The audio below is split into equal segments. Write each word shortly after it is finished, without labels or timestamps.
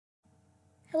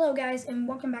Hello guys, and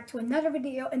welcome back to another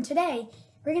video, and today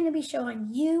we're going to be showing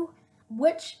you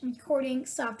which recording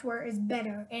software is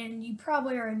better, and you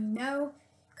probably already know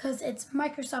because it's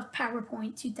Microsoft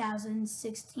PowerPoint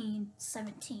 2016,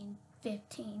 17,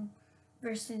 15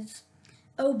 versus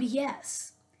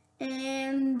OBS.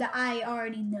 And I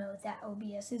already know that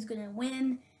OBS is going to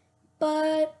win,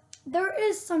 but there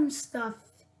is some stuff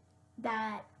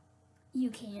that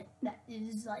that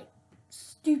is like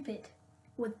stupid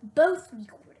with both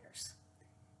recorders.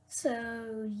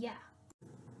 So yeah,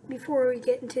 before we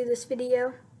get into this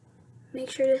video, make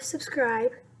sure to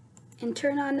subscribe and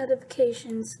turn on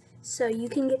notifications so you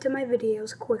can get to my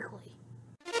videos quickly.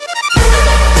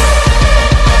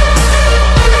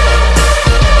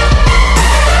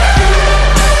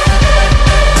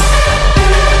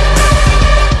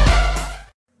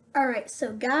 Alright,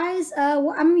 so guys,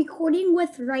 what I'm recording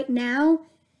with right now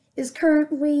is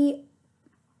currently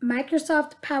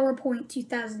Microsoft PowerPoint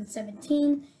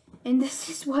 2017, and this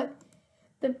is what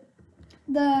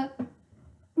the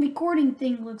recording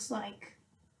thing looks like.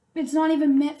 It's not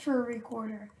even meant for a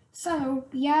recorder. So,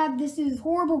 yeah, this is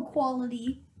horrible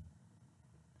quality.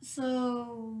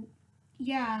 So,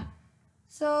 yeah.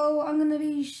 So, I'm going to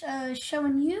be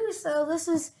showing you. So, this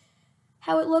is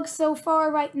how it looks so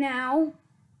far right now.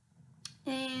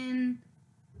 And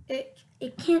it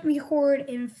can't record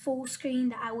in full screen,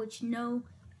 that I would know.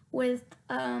 With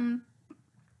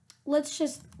let's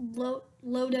just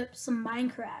load up some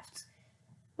Minecraft.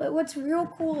 But what's real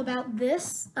cool about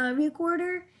this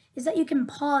recorder is that you can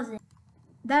pause it.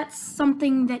 That's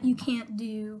something that you can't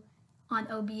do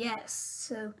on OBS.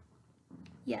 So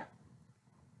yeah,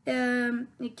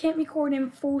 it can't record in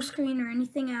full screen or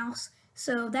anything else.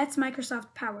 So that's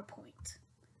Microsoft PowerPoint.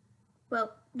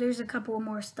 Well, there's a couple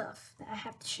more stuff that I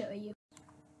have to show you.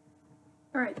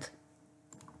 All right,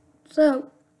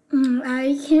 so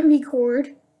I can't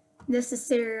record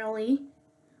necessarily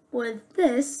with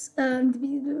this. I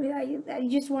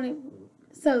just want to.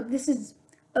 So this is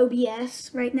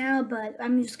OBS right now, but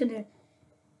I'm just gonna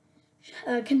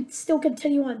still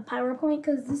continue on PowerPoint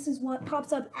because this is what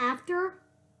pops up after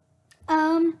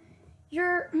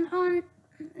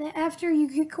after you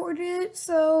recorded it.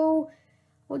 So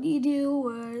what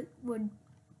do? Would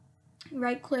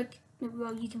right click.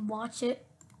 Well, you can watch it.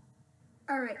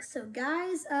 Alright, so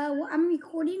guys, what I'm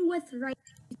recording with right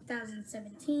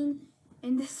 2017,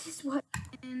 and this is what,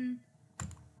 and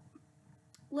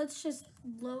let's just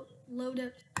load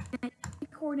up,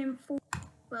 record in full.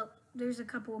 Well, there's a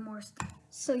couple more stuff.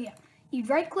 So yeah, you'd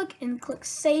right click and click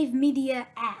Save Media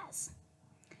As,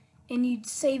 and you'd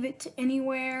save it to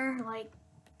anywhere, like,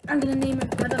 I'm gonna name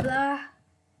it blah blah blah,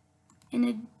 and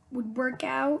it would work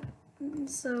out.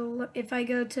 So if I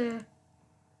go to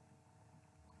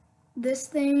this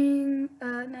thing,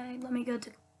 let me go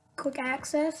to quick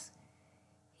access.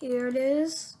 Here it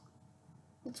is.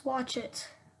 Let's watch it.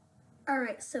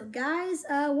 Alright, so guys,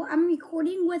 what I'm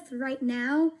recording with right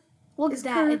now, look at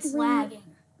that, it's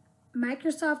lagging.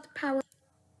 Microsoft Power.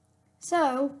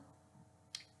 So,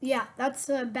 yeah, that's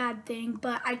a bad thing,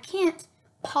 but I can't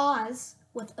pause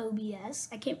with OBS.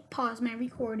 I can't pause my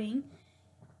recording.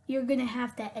 You're gonna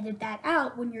have to edit that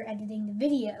out when you're editing the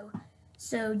video.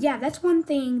 So yeah, that's one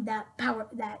thing that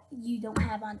you don't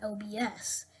have on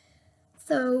OBS.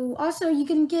 So also you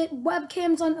can get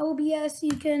webcams on OBS.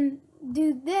 You can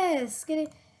do this. You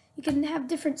can have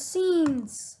different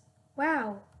scenes.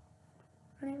 Wow,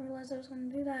 I didn't realize I was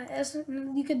going to do that.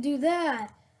 You could do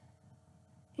that,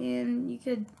 and you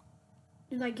could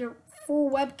do like your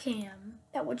full webcam,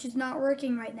 which is not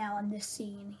working right now on this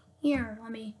scene. Here,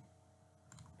 let me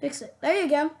fix it. There you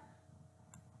go.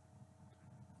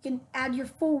 You can add your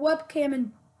full webcam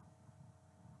and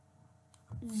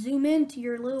zoom into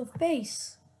your little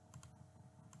face.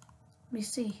 Let me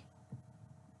see.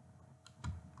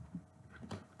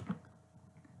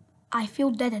 I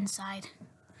feel dead inside.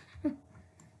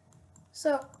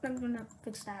 So I'm gonna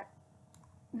fix that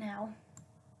now.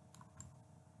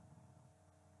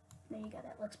 There you go,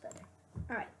 that looks better.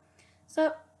 Alright,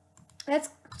 so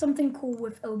that's something cool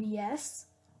with OBS.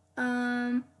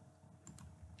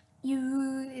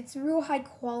 It's real high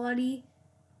quality.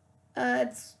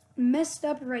 It's messed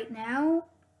up right now.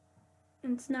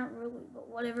 It's not really, but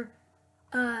whatever.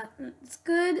 It's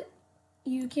good.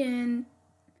 You can.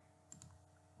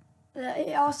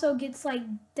 It also gets like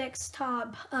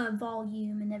desktop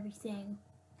volume and everything.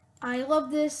 I love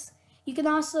this. You can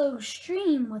also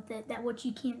stream with it, what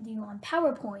you can't do on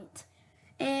PowerPoint.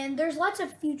 And there's lots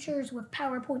of features with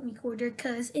PowerPoint Recorder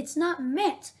because it's not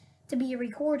meant to be a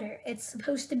recorder. It's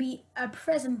supposed to be a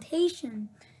presentation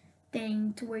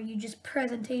thing to where you just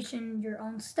presentation your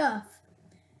own stuff.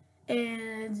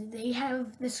 and they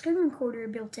have the screen recorder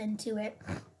built into it.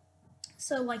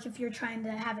 So like if you're trying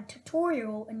to have a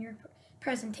tutorial in your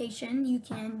presentation, you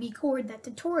can record that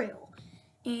tutorial.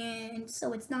 And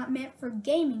so it's not meant for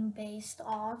gaming based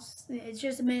offs, it's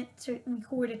just meant to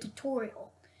record a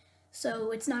tutorial.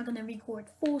 So it's not going to record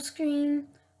full screen,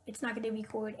 it's not going to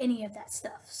record any of that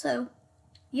stuff. So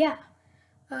yeah,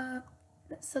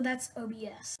 so that's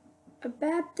OBS. A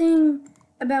bad thing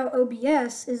about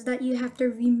OBS is that you have to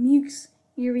remix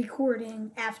your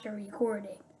recording after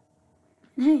recording.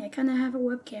 And hey, I kind of have a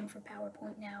webcam for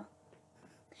PowerPoint now.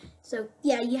 So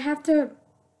yeah, you have to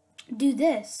do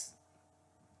this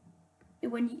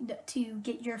to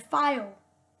get your file.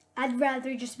 I'd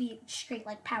rather just be straight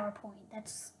like PowerPoint.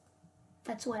 That's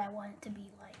what I want it to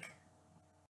be like.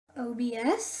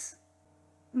 OBS,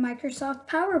 Microsoft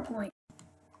PowerPoint.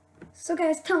 So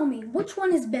guys, tell me, which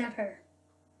one is better?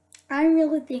 I'm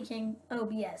really thinking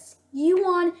OBS. You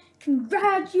won,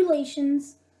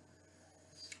 congratulations.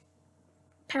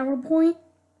 PowerPoint?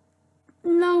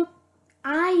 No,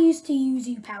 I used to use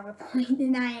PowerPoint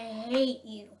and I hate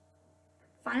you.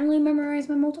 Finally memorized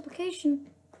my multiplication.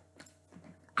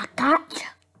 I gotcha,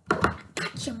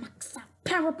 Microsoft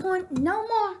PowerPoint, no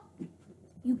more.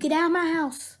 You get out of my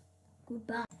house.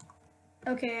 Goodbye.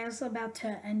 Okay, I was about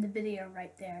to end the video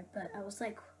right there, but I was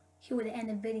like, he would end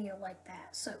the video like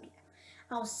that. So yeah,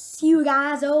 I'll see you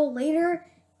guys all later,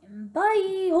 and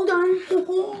bye. Hold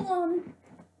on.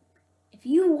 If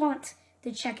you want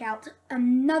to check out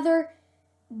another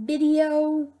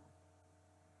video,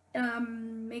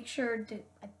 make sure to,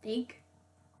 I think,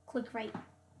 click right.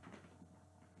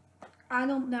 I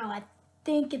don't know. I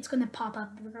think it's going to pop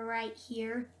up right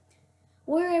here.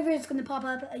 Wherever it's going to pop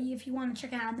up, if you want to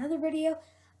check out another video,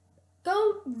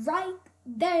 go right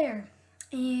there.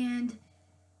 And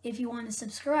if you want to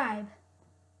subscribe,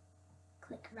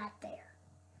 click right there.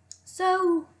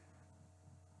 So,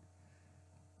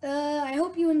 I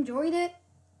hope you enjoyed it.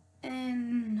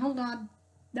 And hold on.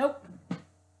 Nope.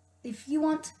 If you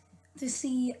want to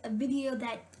see a video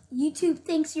that YouTube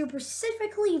thinks you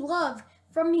specifically love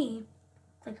from me,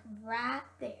 click right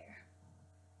there.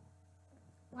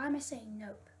 Why am I saying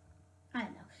nope? I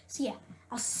don't know. So yeah,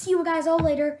 I'll see you guys all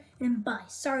later, and bye.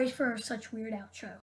 Sorry for such weird outro.